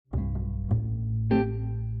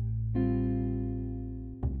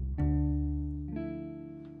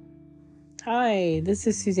Hi, this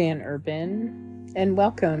is Suzanne Urban, and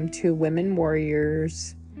welcome to Women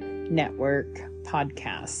Warriors Network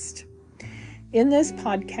podcast. In this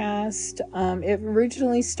podcast, it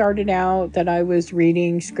originally started out that I was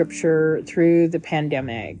reading scripture through the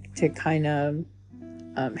pandemic to kind of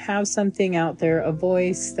have something out there, a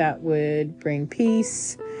voice that would bring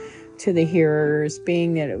peace to the hearers,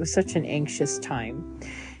 being that it was such an anxious time.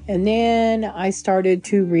 And then I started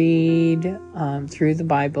to read through the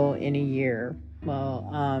Bible in a year. Well,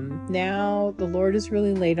 now the Lord has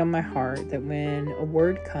really laid on my heart that when a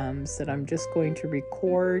word comes, that I'm just going to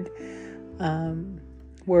record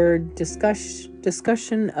word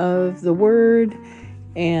discussion of the word,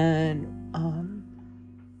 and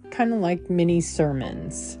kind of like mini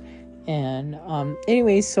sermons. And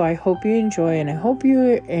anyways, so I hope you enjoy, and I hope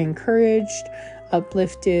you're encouraged,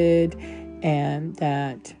 uplifted, and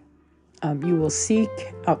that you will seek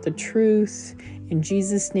out the truth in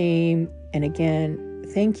Jesus' name. And again,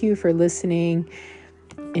 thank you for listening.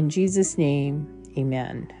 In Jesus' name,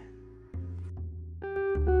 amen.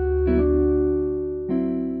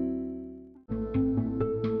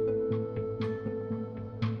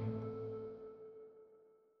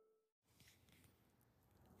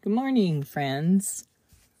 Good morning, friends.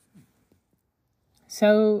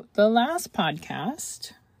 So the last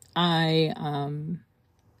podcast, I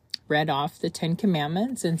read off the 10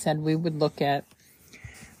 Commandments and said we would look at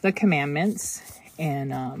the commandments.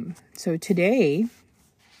 And so today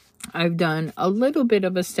I've done a little bit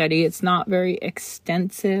of a study. It's not very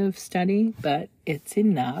extensive study, but it's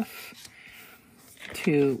enough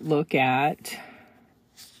to look at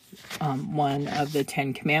one of the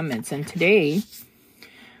 10 Commandments. And today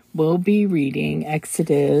we'll be reading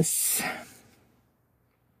Exodus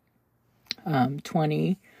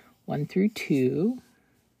 21 through 2.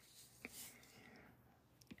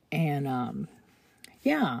 And I'm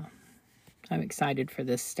excited for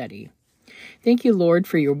this study. Thank you, Lord,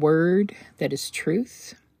 for your word that is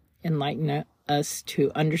truth. Enlighten us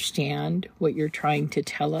to understand what you're trying to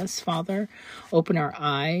tell us, Father. Open our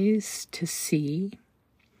eyes to see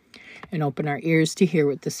and open our ears to hear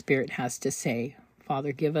what the Spirit has to say.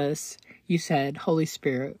 Father, give us, you said, Holy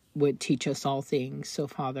Spirit would teach us all things. So,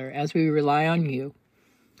 Father, as we rely on you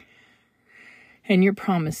and your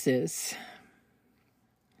promises,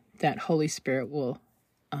 that Holy Spirit will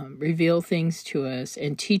reveal things to us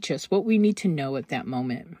and teach us what we need to know at that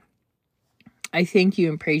moment. I thank you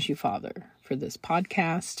and praise you, Father, for this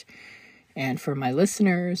podcast and for my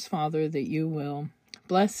listeners, Father, that you will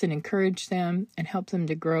bless and encourage them and help them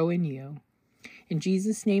to grow in you. In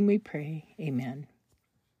Jesus' name we pray. Amen.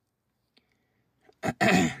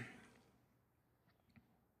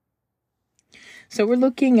 So we're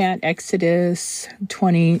looking at Exodus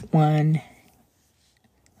 21.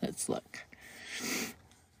 Let's look.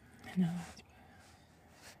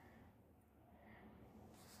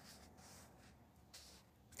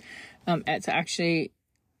 It's actually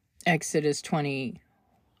Exodus 1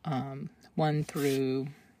 through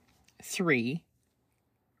 3.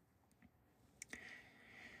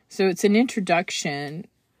 So it's an introduction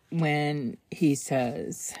when he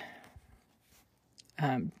says,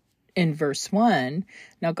 in verse 1,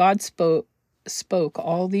 now God spoke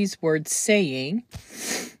all these words saying,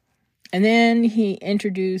 and then he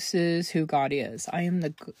introduces who God is. I am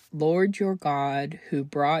the Lord your God who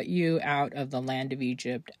brought you out of the land of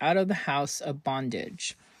Egypt, out of the house of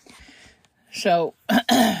bondage. So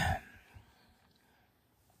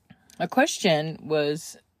a question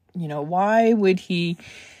was, why would he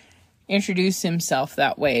introduce himself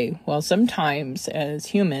that way? Well, sometimes as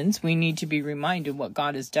humans, we need to be reminded what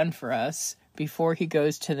God has done for us before he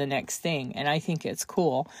goes to the next thing. And I think it's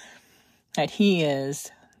cool that he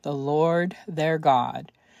is the Lord their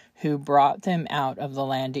God who brought them out of the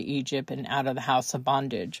land of Egypt and out of the house of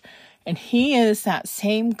bondage. And he is that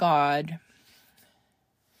same God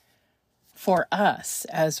for us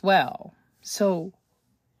as well. So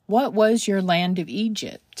what was your land of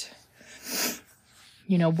Egypt?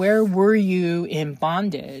 Where were you in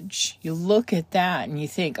bondage? You look at that and you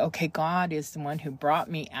think, okay, God is the one who brought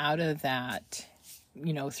me out of that,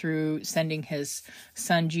 through sending his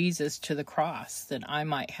son Jesus to the cross, that I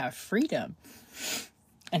might have freedom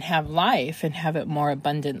and have life and have it more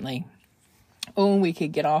abundantly. Oh, we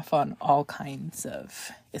could get off on all kinds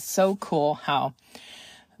of, it's so cool how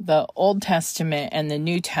the Old Testament and the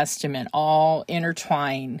New Testament all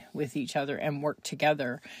intertwine with each other and work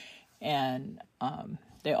together. And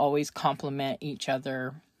they always complement each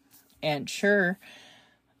other. And sure,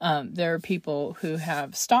 there are people who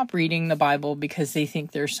have stopped reading the Bible because they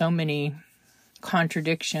think there's so many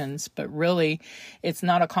contradictions, but really it's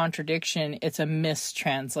not a contradiction, it's a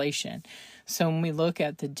mistranslation. So when we look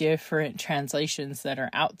at the different translations that are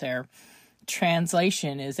out there,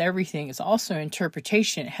 translation is everything. It's also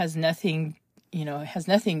interpretation. It has nothing, it has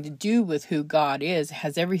nothing to do with who God is. It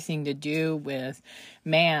has everything to do with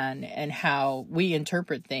man and how we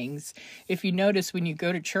interpret things. If you notice, when you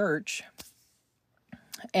go to church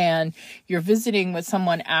and you're visiting with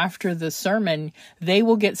someone after the sermon, they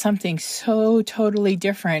will get something so totally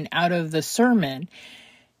different out of the sermon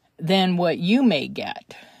than what you may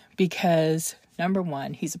get. Because, number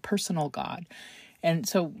one, he's a personal God. And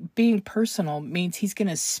so being personal means he's going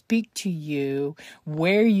to speak to you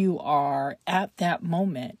where you are at that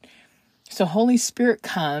moment. So Holy Spirit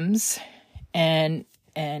comes and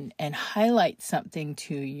highlights something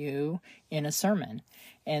to you in a sermon.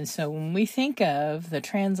 And so when we think of the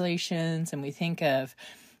translations and we think of,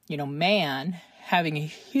 man having a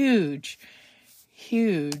huge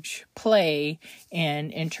play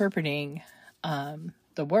in interpreting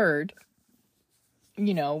the word,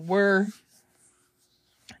 we're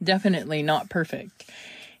definitely not perfect.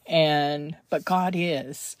 But God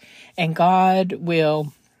is. And God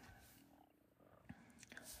will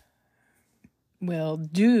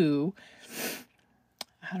do,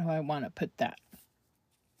 how do I want to put that?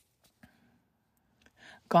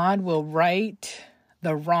 God will right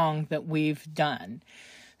the wrong that we've done.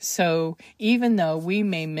 So even though we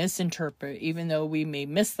may misinterpret, even though we may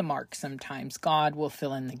miss the mark sometimes, God will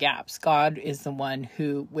fill in the gaps. God is the one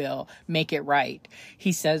who will make it right.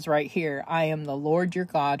 He says right here, I am the Lord your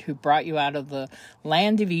God who brought you out of the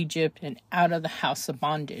land of Egypt and out of the house of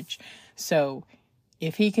bondage. So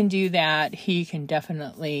if he can do that, he can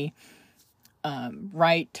definitely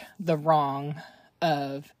right the wrong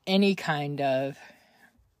of any kind of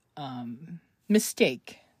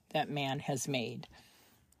mistake that man has made.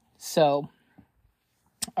 So,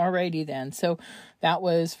 alrighty then. So that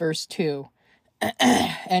was verse 2.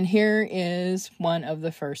 And here is one of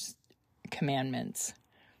the first commandments.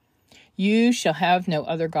 You shall have no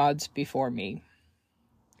other gods before me.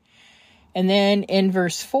 And then in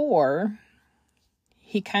verse 4,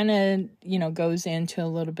 he kind of, goes into a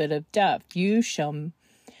little bit of depth. You shall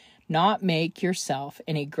not make yourself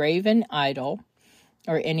any graven idol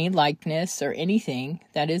or any likeness or anything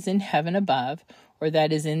that is in heaven above, or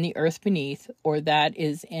that is in the earth beneath, or that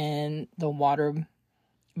is in the water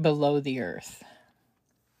below the earth.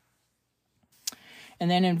 And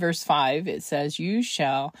then in verse 5, it says, you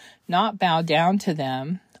shall not bow down to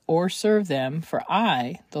them or serve them, for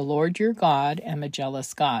I, the Lord your God, am a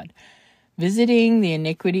jealous God, visiting the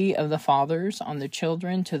iniquity of the fathers on the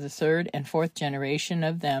children to the third and fourth generation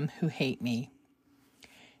of them who hate me,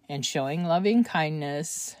 and showing loving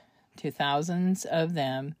kindness to thousands of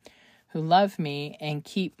them who love me and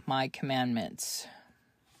keep my commandments.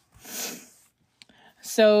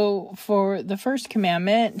 So for the first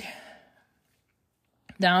commandment,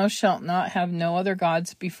 thou shalt not have no other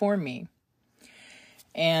gods before me.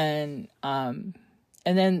 And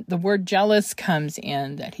then the word jealous comes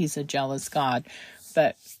in, that he's a jealous God.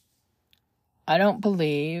 But I don't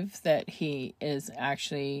believe that he is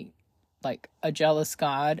actually like a jealous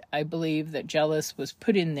God. I believe that jealous was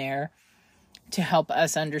put in there to help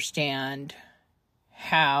us understand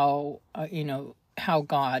how, how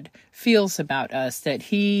God feels about us, that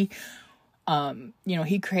he,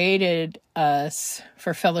 he created us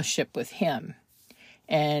for fellowship with him.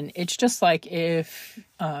 And it's just like if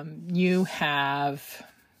you have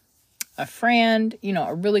a friend,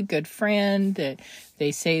 a really good friend that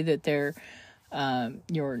they say that they're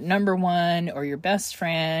your number one or your best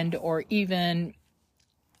friend, or even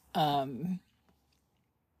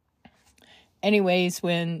anyways,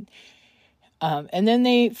 when and then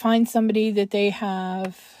they find somebody that they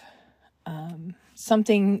have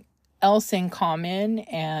something else in common,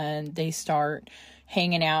 and they start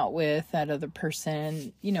hanging out with that other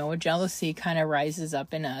person, a jealousy kind of rises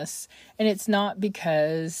up in us. And it's not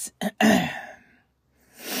because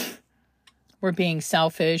we're being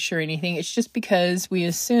selfish or anything. It's just because we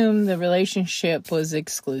assume the relationship was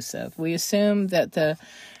exclusive. We assume that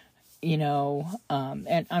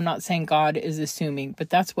and I'm not saying God is assuming, but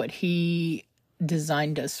that's what he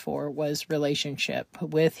designed us for, was relationship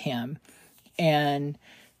with him. And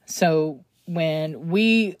so when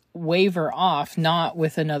we waver off, not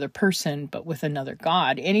with another person, but with another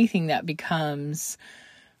God, anything that becomes,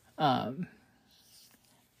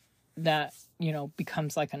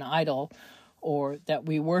 becomes like an idol, or that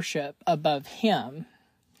we worship above him,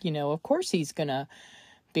 of course he's going to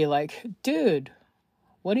be like, dude,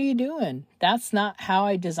 what are you doing? That's not how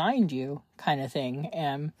I designed you, kind of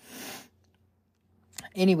thing.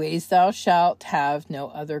 Anyways, thou shalt have no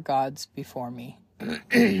other gods before me.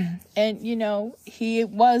 And, he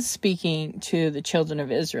was speaking to the children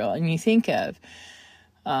of Israel. And you think of,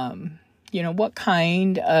 what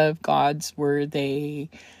kind of gods were they?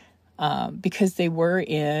 Because they were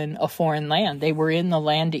in a foreign land. They were in the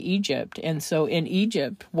land of Egypt. And so in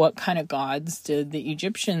Egypt, what kind of gods did the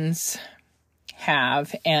Egyptians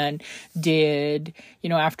have? And did,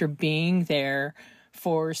 after being there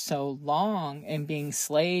for so long and being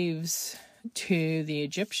slaves to the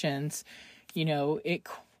Egyptians, it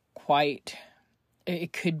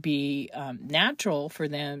could be natural for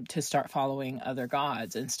them to start following other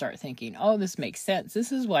gods and start thinking, oh, this makes sense.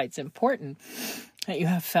 This is why it's important that you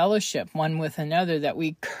have fellowship one with another, that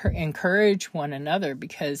we encourage one another,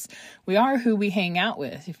 because we are who we hang out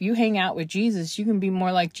with. If you hang out with Jesus, you can be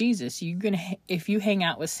more like Jesus. If you hang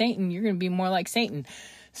out with Satan, you're going to be more like Satan.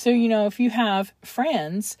 So, if you have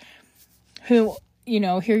friends who,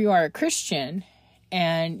 here you are a Christian,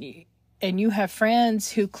 and you have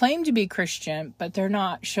friends who claim to be Christian, but they're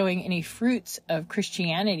not showing any fruits of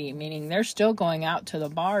Christianity, meaning they're still going out to the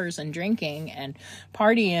bars and drinking and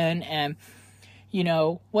partying and,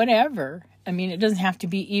 whatever. I mean, it doesn't have to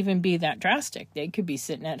be that drastic. They could be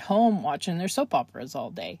sitting at home watching their soap operas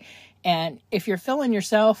all day. And if you're filling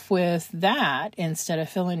yourself with that, instead of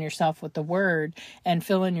filling yourself with the word and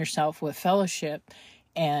filling yourself with fellowship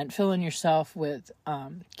and filling yourself with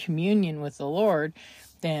communion with the Lord,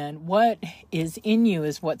 then what is in you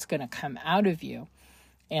is what's going to come out of you.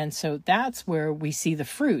 And so that's where we see the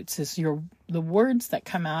fruits, is the words that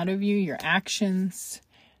come out of you, your actions.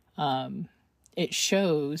 It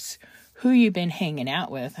shows who you've been hanging out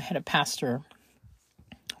with. I had a pastor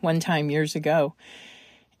one time years ago,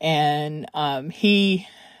 and he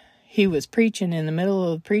was preaching. In the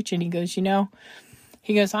middle of preaching, he goes,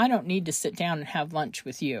 I don't need to sit down and have lunch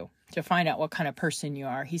with you to find out what kind of person you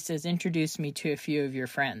are. He says, introduce me to a few of your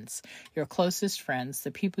friends, your closest friends,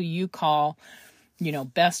 the people you call,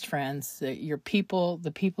 best friends, the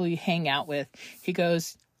people you hang out with. He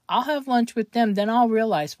goes, I'll have lunch with them, then I'll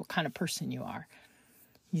realize what kind of person you are.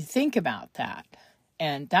 You think about that.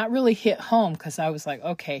 And that really hit home, because I was like,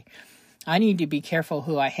 okay, I need to be careful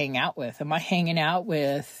who I hang out with. Am I hanging out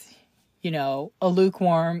with, a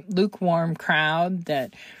lukewarm crowd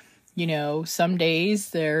that, some days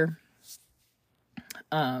they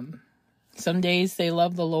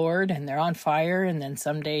love the Lord and they're on fire, and then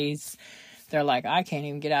some days they're like, I can't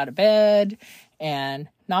even get out of bed. And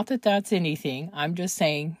not that that's anything. I'm just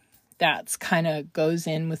saying that's kind of goes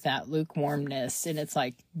in with that lukewarmness. And it's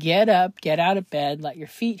like, get up, get out of bed, let your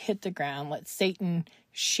feet hit the ground, let Satan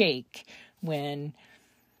shake when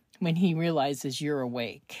he realizes you're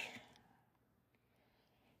awake.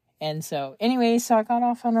 And so anyway, so I got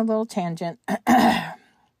off on a little tangent.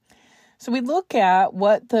 So we look at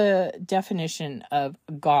what the definition of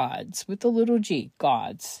gods, with the little g,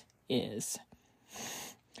 gods, is.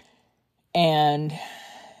 And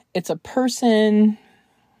it's a person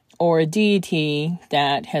or a deity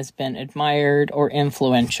that has been admired or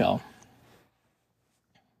influential.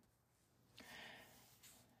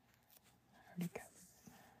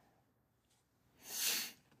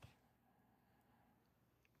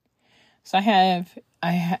 So I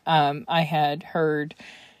had heard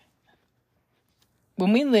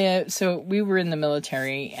when we lived, so we were in the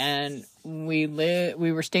military, and we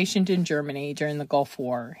were stationed in Germany during the Gulf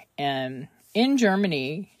War. And in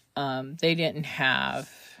Germany, they didn't have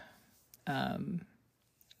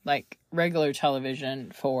like regular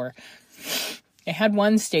television it had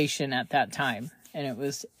one station at that time, and it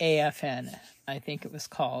was AFN, I think it was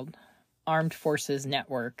called, Armed Forces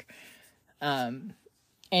Network.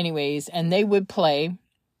 Anyways, and they would play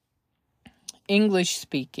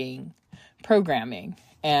English-speaking programming,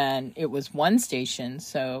 and it was one station,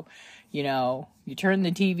 so, you turn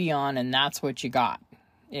the TV on, and that's what you got.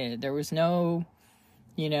 There was no,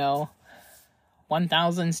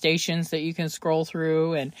 1,000 stations that you can scroll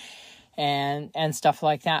through and stuff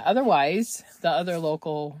like that. Otherwise, the other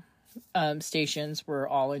local stations were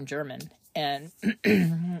all in German. And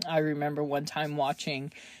I remember one time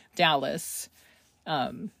watching Dallas,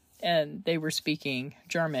 and they were speaking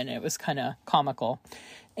German. It was kind of comical.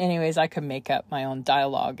 Anyways, I could make up my own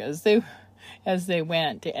dialogue as they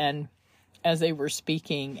went and as they were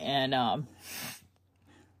speaking. And I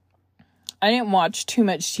didn't watch too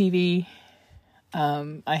much TV.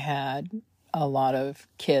 I had a lot of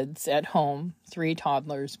kids at home, 3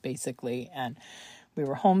 toddlers basically, and we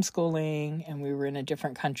were homeschooling, and we were in a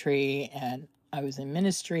different country, and I was in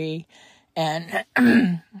ministry, and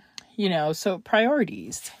so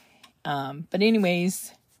priorities. But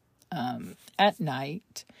anyways, at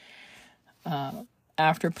night,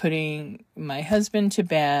 after putting my husband to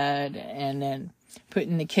bed and then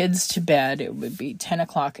putting the kids to bed, it would be 10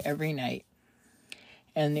 o'clock every night.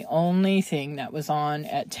 And the only thing that was on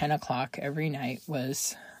at 10 o'clock every night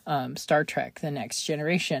was Star Trek, The Next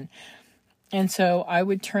Generation. And so I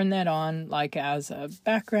would turn that on like as a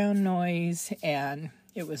background noise, and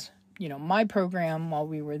it was, my program while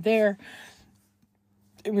we were there.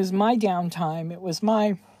 It was my downtime. It was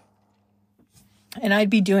and I'd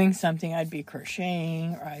be doing something. I'd be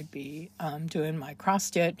crocheting, or I'd be doing my cross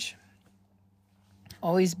stitch.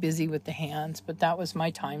 Always busy with the hands, but that was my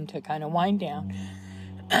time to kind of wind down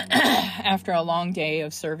after a long day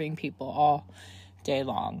of serving people all day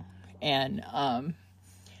long. And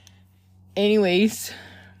anyways,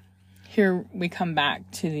 here we come back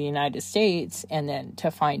to the United States, and then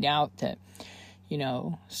to find out that,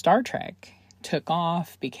 Star Trek took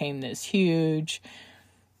off, became this huge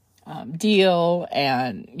deal,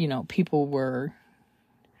 and, people were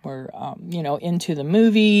into the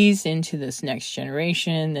movies, into this Next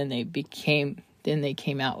Generation. Then they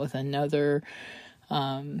came out with another,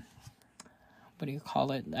 what do you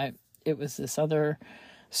call it? It was this other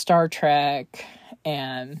Star Trek,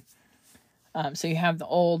 and so you have the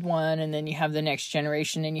old one, and then you have the Next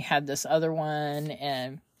Generation, and you had this other one,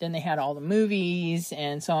 and then they had all the movies.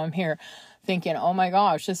 And so I'm here thinking, oh my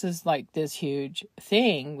gosh, this is like this huge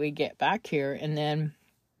thing. We get back here, and then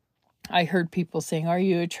I heard people saying, are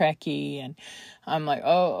you a Trekkie? And I'm like,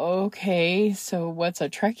 oh, okay, so what's a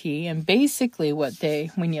Trekkie? And basically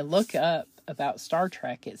when you look up about Star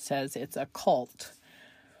Trek, it says it's a cult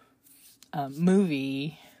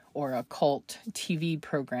movie or a cult TV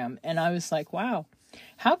program. And I was like, wow,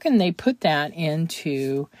 how can they put that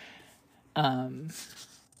into that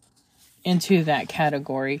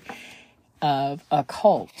category of a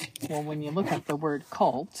cult? Well, when you look at the word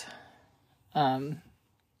cult, I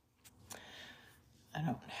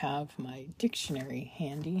don't have my dictionary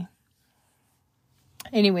handy.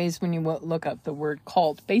 Anyways, when you look up the word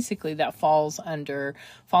cult, basically that falls under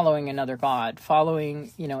following another god,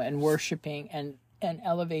 following, and worshiping and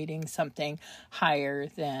elevating something higher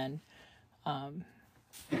than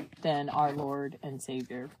our Lord and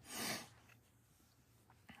Savior.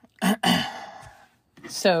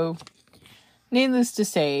 So, needless to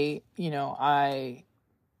say, I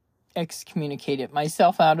excommunicated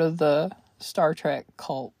myself out of the Star Trek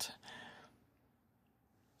cult.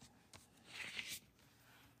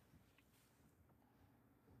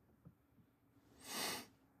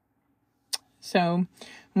 So,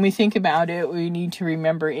 when we think about it, we need to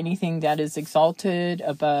remember anything that is exalted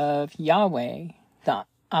above Yahweh, the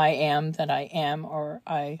I am that I am, or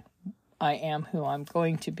I am who I'm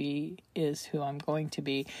going to be, is who I'm going to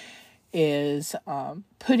be, is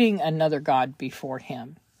putting another God before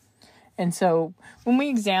him. And so when we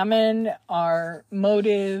examine our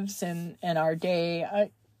motives and our day,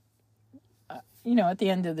 at the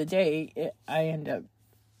end of the day, I end up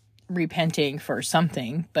repenting for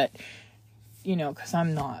something, but because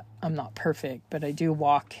I'm not perfect, but I do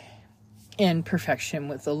walk in perfection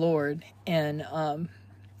with the Lord. And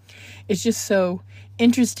it's just so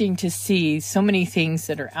interesting to see so many things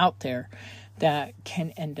that are out there that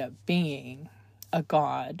can end up being a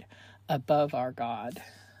God above our God.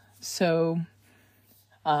 So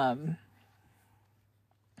when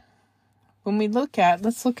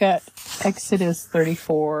let's look at Exodus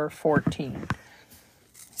 34:14.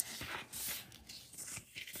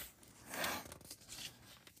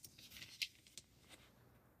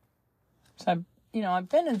 So I've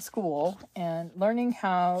been in school and learning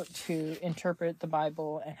how to interpret the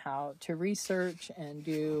Bible and how to research and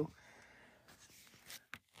do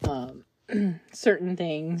certain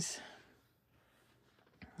things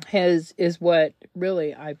is what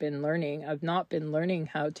really I've been learning. I've not been learning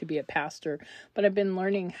how to be a pastor, but I've been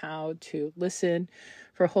learning how to listen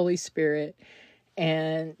for Holy Spirit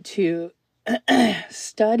and to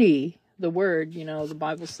study the Word. The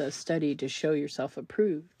Bible says study to show yourself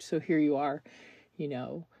approved. So here you are,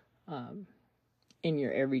 in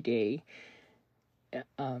your everyday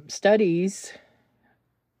studies.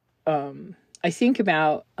 I think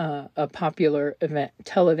about a popular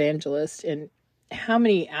televangelist and how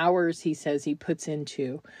many hours he says he puts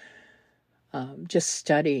into just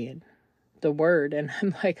studying the Word. And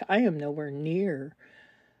I'm like, I am nowhere near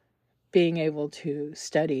being able to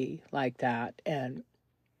study like that. And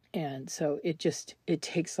so it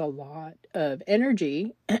takes a lot of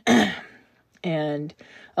energy and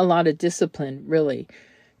a lot of discipline, really,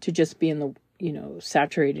 to just be in the,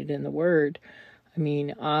 saturated in the Word. I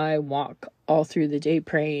mean, I walk all through the day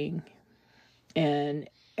praying, and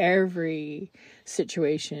every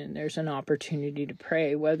situation there's an opportunity to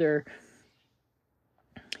pray, whether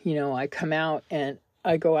I come out and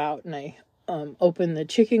I go out and I open the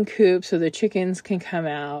chicken coop so the chickens can come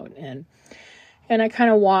out, and I kind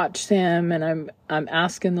of watch them, and I'm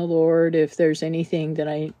asking the Lord if there's anything that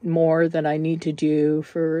I need to do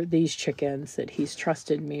for these chickens that He's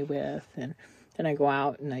trusted me with. And then I go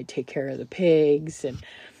out and I take care of the pigs and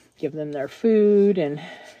give them their food and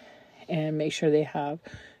make sure they have,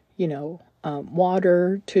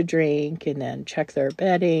 water to drink, and then check their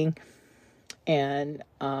bedding. And,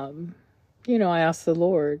 I ask the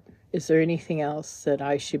Lord, is there anything else that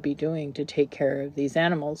I should be doing to take care of these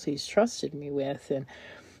animals He's trusted me with? And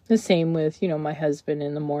the same with, my husband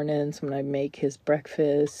in the mornings when I make his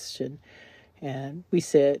breakfast, and we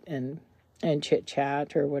sit and chit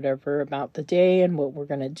chat or whatever about the day and what we're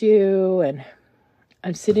going to do. And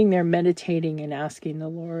I'm sitting there meditating and asking the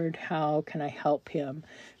Lord, how can I help him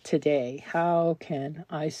today? How can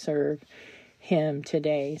I serve him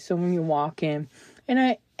today? So when you walk in,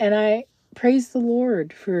 and I praise the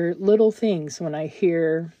Lord for little things. When I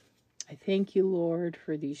thank you, Lord,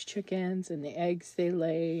 for these chickens and the eggs they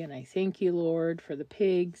lay, and I thank you, Lord, for the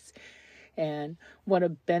pigs, and what a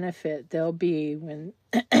benefit they'll be when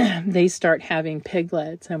they start having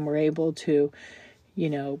piglets and we're able to,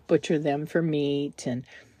 butcher them for meat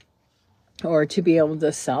or to be able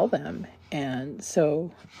to sell them. And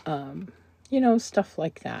so, stuff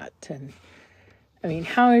like that. And I mean,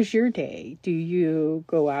 how is your day? Do you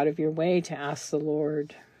go out of your way to ask the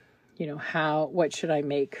Lord, what should I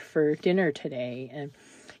make for dinner today? And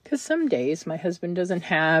because some days my husband doesn't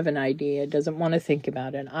have an idea, doesn't want to think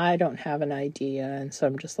about it. I don't have an idea. And so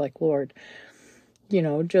I'm just like, Lord,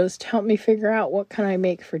 just help me figure out what can I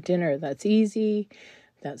make for dinner that's easy,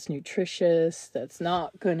 that's nutritious, that's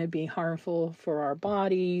not going to be harmful for our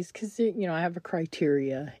bodies. Because, I have a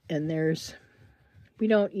criteria, and we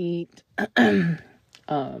don't eat a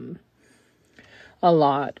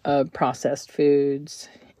lot of processed foods.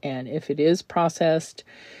 And if it is processed,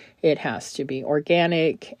 it has to be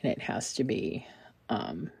organic, and it has to be,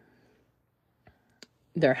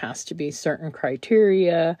 there has to be certain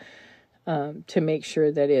criteria to make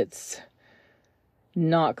sure that it's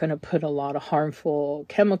not going to put a lot of harmful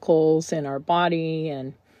chemicals in our body.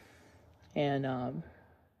 And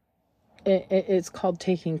it's called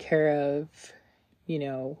taking care of,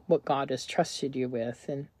 what God has trusted you with.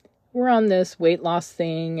 And we're on this weight loss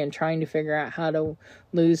thing and trying to figure out how to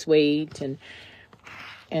lose weight and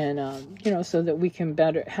so that we can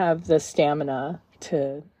better have the stamina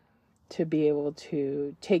to be able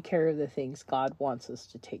to take care of the things God wants us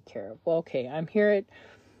to take care of. Well, okay, I'm here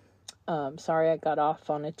at, sorry, I got off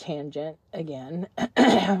on a tangent again.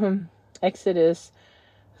 Exodus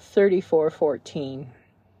 34:14.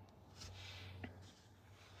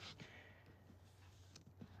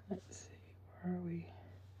 Let's see, where are we?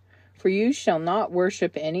 For you shall not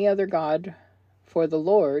worship any other God, for the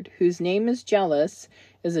Lord, whose name is jealous,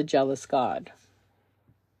 is a jealous God.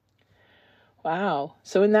 Wow.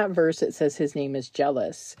 So in that verse, it says his name is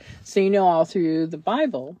jealous. So, all through the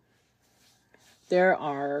Bible, there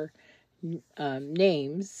are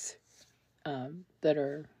names that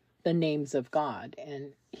are the names of God.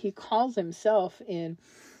 And he calls himself in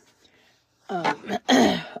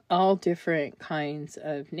all different kinds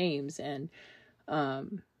of names. And I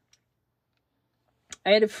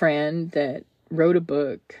had a friend that wrote a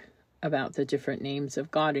book about the different names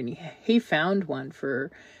of God, and he found one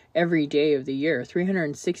for every day of the year,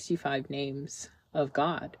 365 names of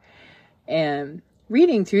God. And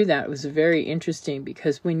reading through that was very interesting,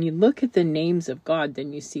 because when you look at the names of God,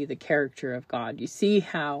 then you see the character of God. You see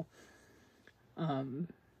how,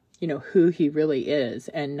 who he really is,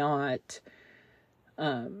 and not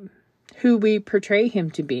who we portray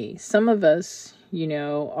him to be. Some of us,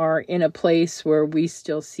 are in a place where we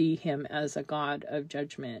still see him as a God of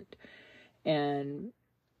judgment. And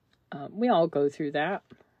we all go through that,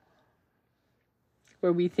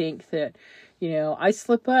 where we think that, I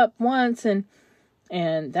slip up once and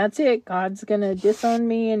that's it. God's going to disown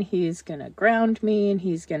me, and he's going to ground me, and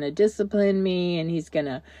he's going to discipline me, and he's going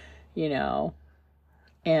to,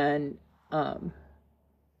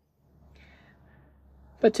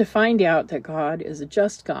 but to find out that God is a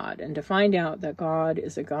just God, and to find out that God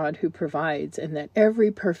is a God who provides, and that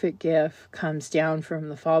every perfect gift comes down from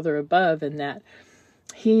the Father above, and that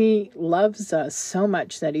he loves us so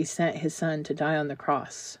much that he sent his son to die on the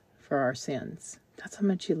cross for our sins. That's how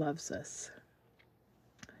much he loves us.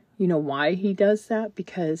 You know why he does that?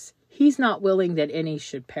 Because he's not willing that any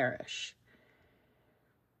should perish.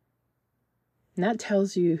 And that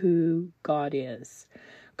tells you who God is.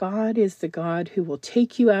 God is the God who will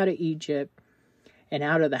take you out of Egypt and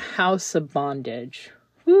out of the house of bondage.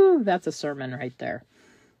 Woo, that's a sermon right there.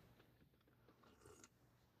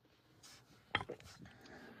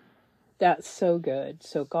 That's so good.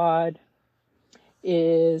 So God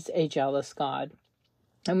is a jealous God.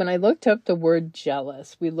 And when I looked up the word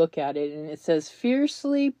jealous, we look at it and it says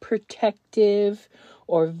fiercely protective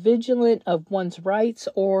or vigilant of one's rights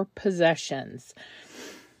or possessions.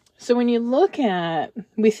 So when you look at,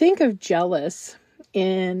 we think of jealous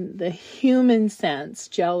in the human sense,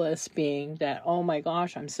 jealous being that, oh my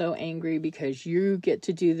gosh, I'm so angry because you get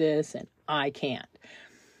to do this and I can't,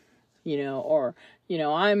 or,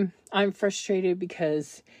 I'm frustrated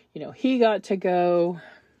because, he got to go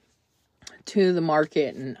to the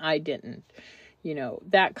market and I didn't,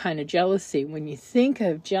 that kind of jealousy. When you think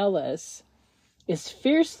of jealous, is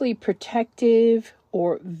fiercely protective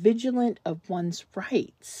or vigilant of one's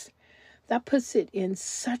rights. That puts it in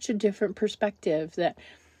such a different perspective that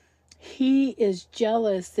he is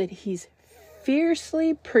jealous, that he's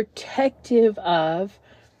fiercely protective of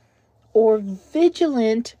or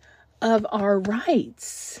vigilant of our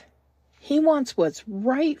rights. He wants what's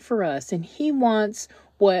right for us, and he wants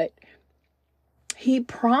what he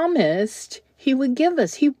promised he would give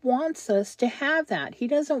us. He wants us to have that. He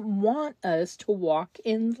doesn't want us to walk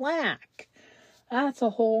in lack. That's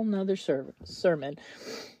a whole nother sermon.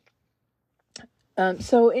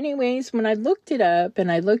 So anyways, when I looked it up,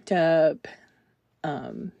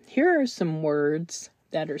 here are some words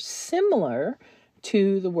that are similar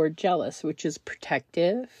to the word jealous, which is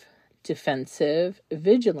protective, defensive,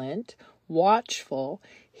 vigilant, watchful,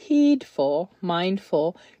 heedful,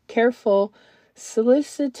 mindful, careful,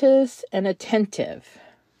 solicitous, and attentive.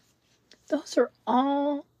 Those are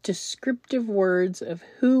all descriptive words of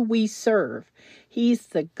who we serve. He's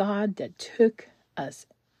the God that took us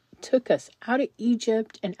out of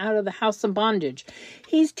Egypt and out of the house of bondage.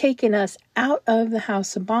 He's taken us out of the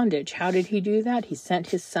house of bondage. How did he do that? He sent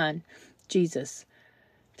his son, Jesus,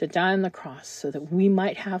 to die on the cross so that we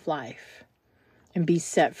might have life and be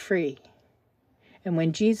set free. And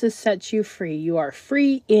when Jesus sets you free, you are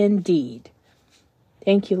free indeed.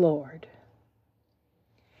 Thank you, Lord.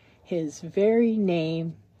 His very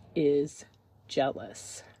name is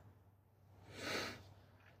jealous.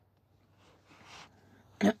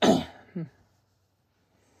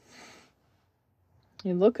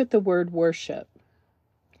 You look at the word worship.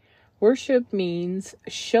 Worship means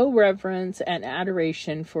show reverence and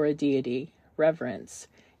adoration for a deity. Reverence,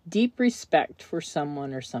 deep respect for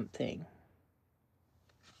someone or something.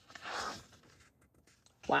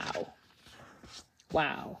 Wow.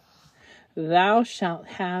 Thou shalt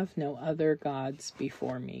have no other gods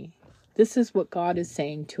before me. This is what God is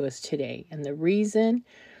saying to us today. And the reason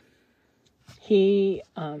he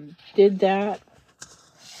did that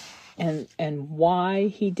and why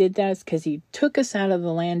he did that is because he took us out of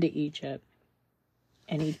the land of Egypt.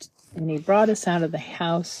 And he brought us out of the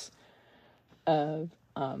house of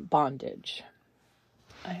bondage.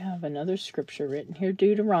 I have another scripture written here,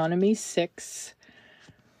 Deuteronomy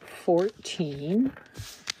 6:14.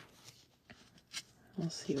 We'll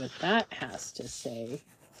see what that has to say.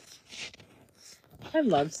 I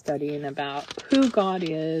love studying about who God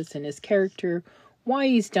is and his character, why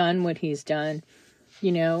he's done what he's done,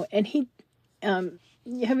 and he, have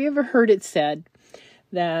you ever heard it said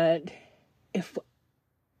that if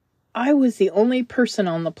I was the only person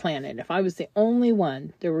on the planet, if I was the only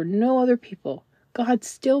one, there were no other people, God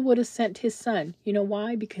still would have sent his son. You know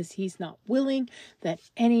why? Because he's not willing that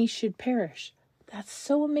any should perish. That's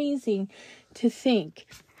so amazing to think.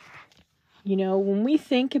 When we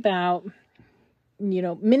think about,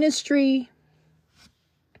 ministry,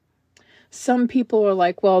 some people are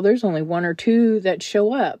like, well, there's only one or two that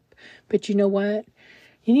show up. But you know what?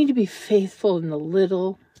 You need to be faithful in the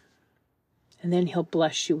little, and then he'll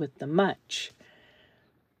bless you with the much.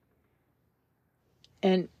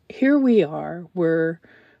 And here we are, we're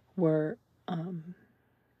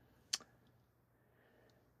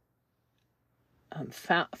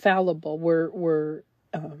fallible. We're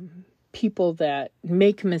people that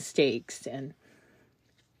make mistakes and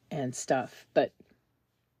stuff. But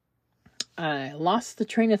I lost the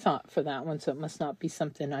train of thought for that one, so it must not be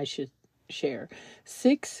something I should share.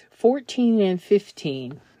 6:14 and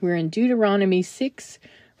 15. We're in Deuteronomy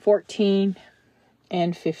 6:14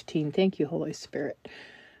 and 15. Thank you, Holy Spirit,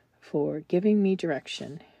 for giving me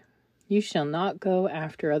direction. You shall not go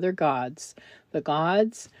after other gods, the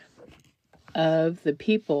gods of the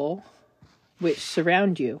people which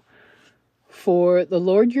surround you. For the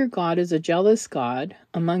Lord your God is a jealous God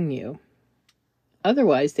among you.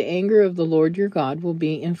 Otherwise, the anger of the Lord your God will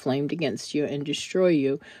be inflamed against you and destroy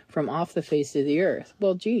you from off the face of the earth.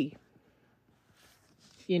 Well, he's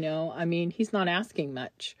not asking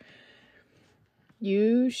much.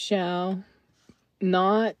 You shall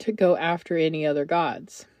not go after any other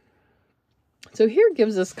gods. So here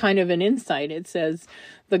gives us kind of an insight. It says,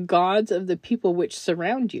 the gods of the people which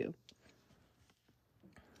surround you.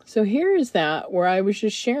 So here is that where I was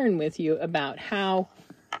just sharing with you about how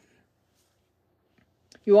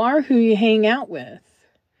you are who you hang out with.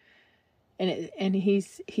 And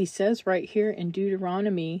he says right here in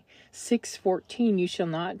Deuteronomy 6:14, you shall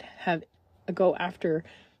not go after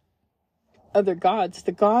other gods,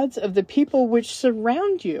 the gods of the people which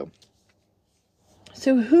surround you.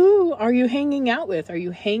 So who are you hanging out with? Are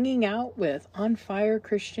you hanging out with on fire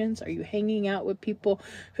Christians? Are you hanging out with people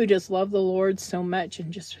who just love the Lord so much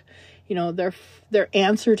and just, their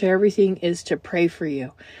answer to everything is to pray for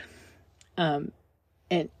you? And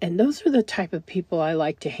those are the type of people I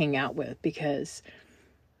like to hang out with, because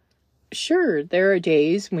sure, there are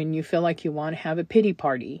days when you feel like you want to have a pity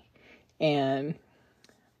party,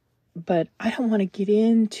 but I don't want to get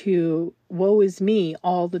into woe is me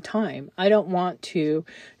all the time. I don't want to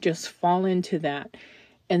just fall into that.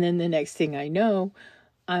 And then the next thing I know,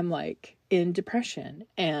 I'm like in depression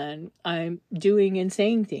and I'm doing and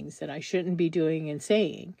saying things that I shouldn't be doing and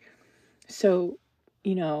saying. So,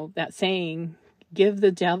 that saying, give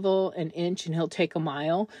the devil an inch and he'll take a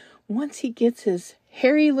mile. Once he gets his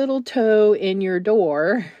hairy little toe in your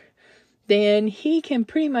door, then he can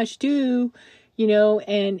pretty much do,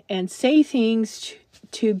 and say things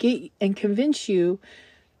to get and convince you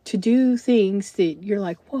to do things that you're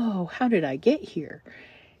like, whoa, how did I get here?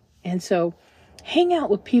 And so hang out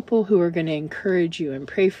with people who are going to encourage you and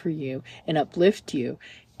pray for you and uplift you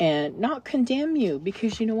and not condemn you,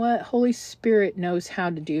 because you know what? Holy Spirit knows how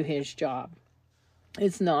to do his job.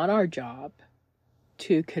 It's not our job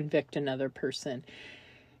to convict another person.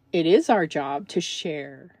 It is our job to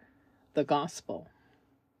share the gospel.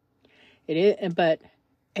 It is, but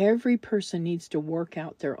every person needs to work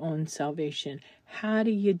out their own salvation. How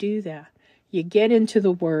do you do that? You get into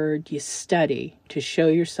the Word, you study to show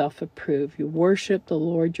yourself approved. You worship the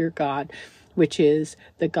Lord your God, which is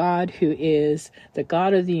the God who is the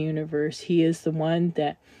God of the universe. He is the one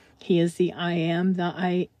He is the I am that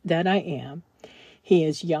I am. He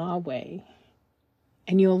is Yahweh.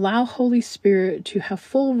 And you allow Holy Spirit to have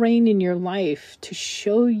full reign in your life to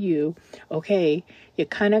show you, okay, you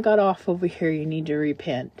kind of got off over here, you need to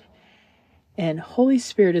repent. And Holy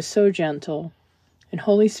Spirit is so gentle, and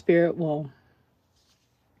Holy Spirit will,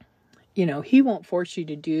 he won't force you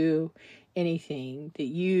to do anything that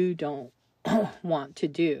you don't want to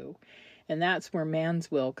do. And that's where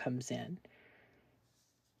man's will comes in.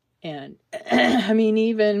 And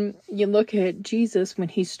even you look at Jesus when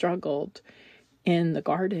he struggled in the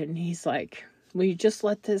garden, he's like, will you just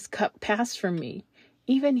let this cup pass from me?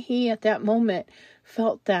 Even he at that moment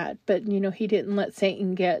felt that, but he didn't let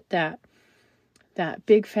Satan get that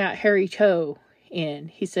big fat hairy toe in.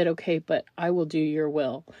 He said, okay, but I will do your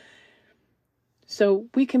will. So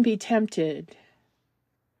we can be tempted,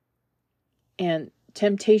 and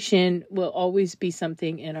temptation will always be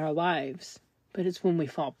something in our lives. But it's when we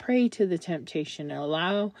fall prey to the temptation and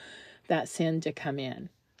allow that sin to come in.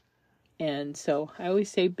 And so I always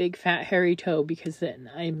say big, fat, hairy toe, because then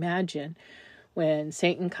I imagine when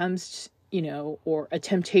Satan comes, or a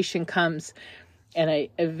temptation comes, and I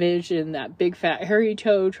envision that big, fat, hairy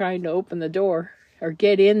toe trying to open the door or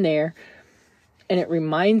get in there. And it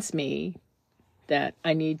reminds me that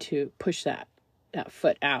I need to push that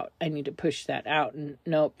foot out. I need to push that out. And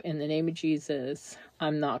nope, in the name of Jesus,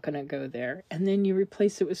 I'm not going to go there. And then you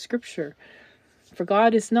replace it with scripture. For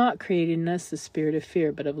God has not created in us the spirit of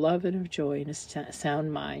fear, but of love and of joy and a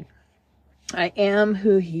sound mind. I am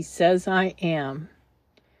who he says I am.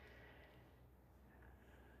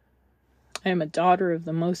 I am a daughter of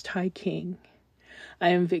the Most High King. I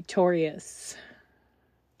am victorious.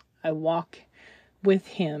 I walk with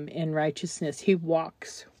him in righteousness. He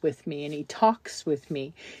walks with me and he talks with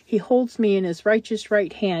me. He holds me in his righteous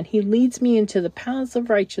right hand. He leads me into the paths of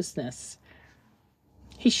righteousness.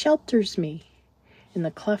 He shelters me in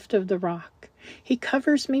the cleft of the rock. He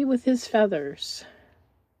covers me with his feathers.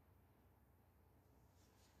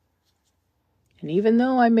 And even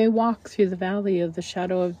though I may walk through the valley of the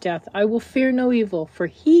shadow of death, I will fear no evil, for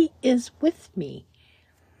he is with me.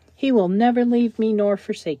 He will never leave me nor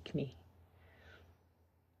forsake me.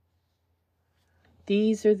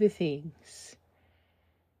 These are the things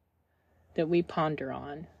that we ponder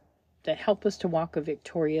on that help us to walk a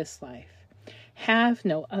victorious life. Have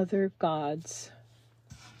no other gods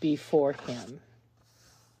before him.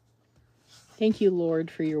 Thank you, Lord,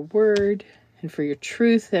 for your word and for your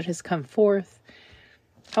truth that has come forth.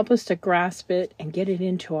 Help us to grasp it and get it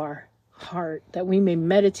into our heart, that we may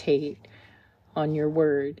meditate on your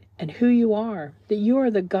word and who you are, that you are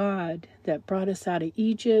the God that brought us out of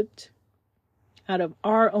Egypt, out of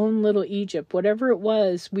our own little Egypt, whatever it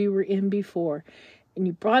was we were in before. And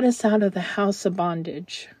you brought us out of the house of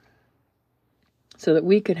bondage so that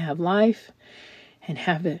we could have life and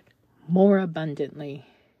have it more abundantly.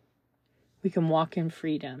 We can walk in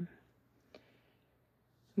freedom.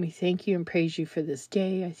 We thank you and praise you for this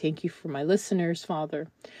day. I thank you for my listeners, Father,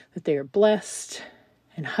 that they are blessed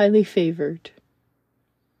and highly favored.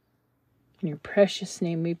 In your precious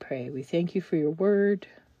name we pray. We thank you for your word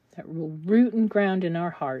that will root and ground in our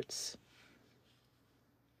hearts.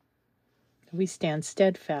 We stand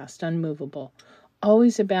steadfast, unmovable,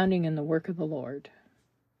 always abounding in the work of the Lord.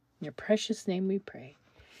 In your precious name we pray.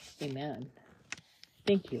 Amen.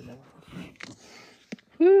 Thank you, Lord.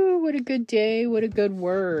 Woo, what a good day. What a good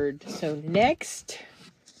word. So next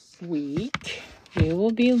week, we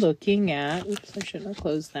will be looking at... Oops, I shouldn't have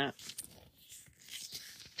closed that.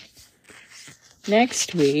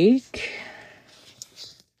 Next week,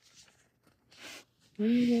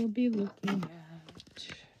 we will be looking at...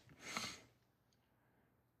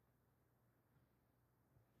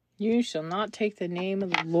 You shall not take the name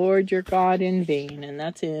of the Lord your God in vain. And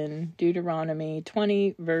that's in Deuteronomy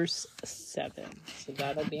 20, verse 7. So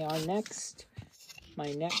that'll be our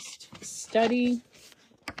my next study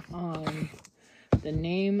on the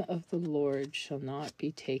name of the Lord shall not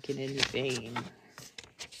be taken in vain.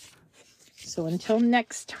 So until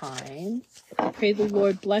next time, I pray the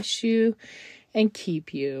Lord bless you and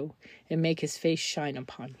keep you and make his face shine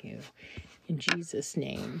upon you. In Jesus'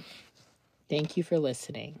 name, thank you for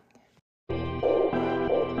listening.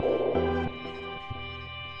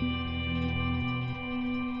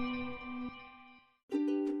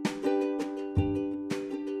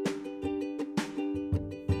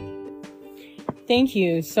 Thank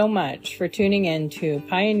you so much for tuning in to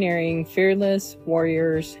Pioneering Fearless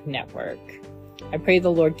Warriors Network. I pray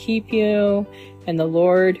the Lord keep you and the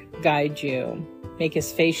Lord guide you. Make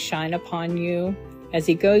his face shine upon you as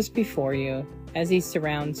he goes before you, as he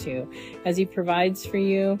surrounds you, as he provides for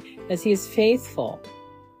you, as he is faithful.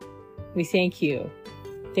 We thank you.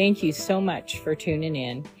 Thank you so much for tuning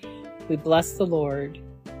in. We bless the Lord.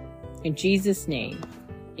 In Jesus' name,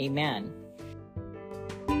 amen.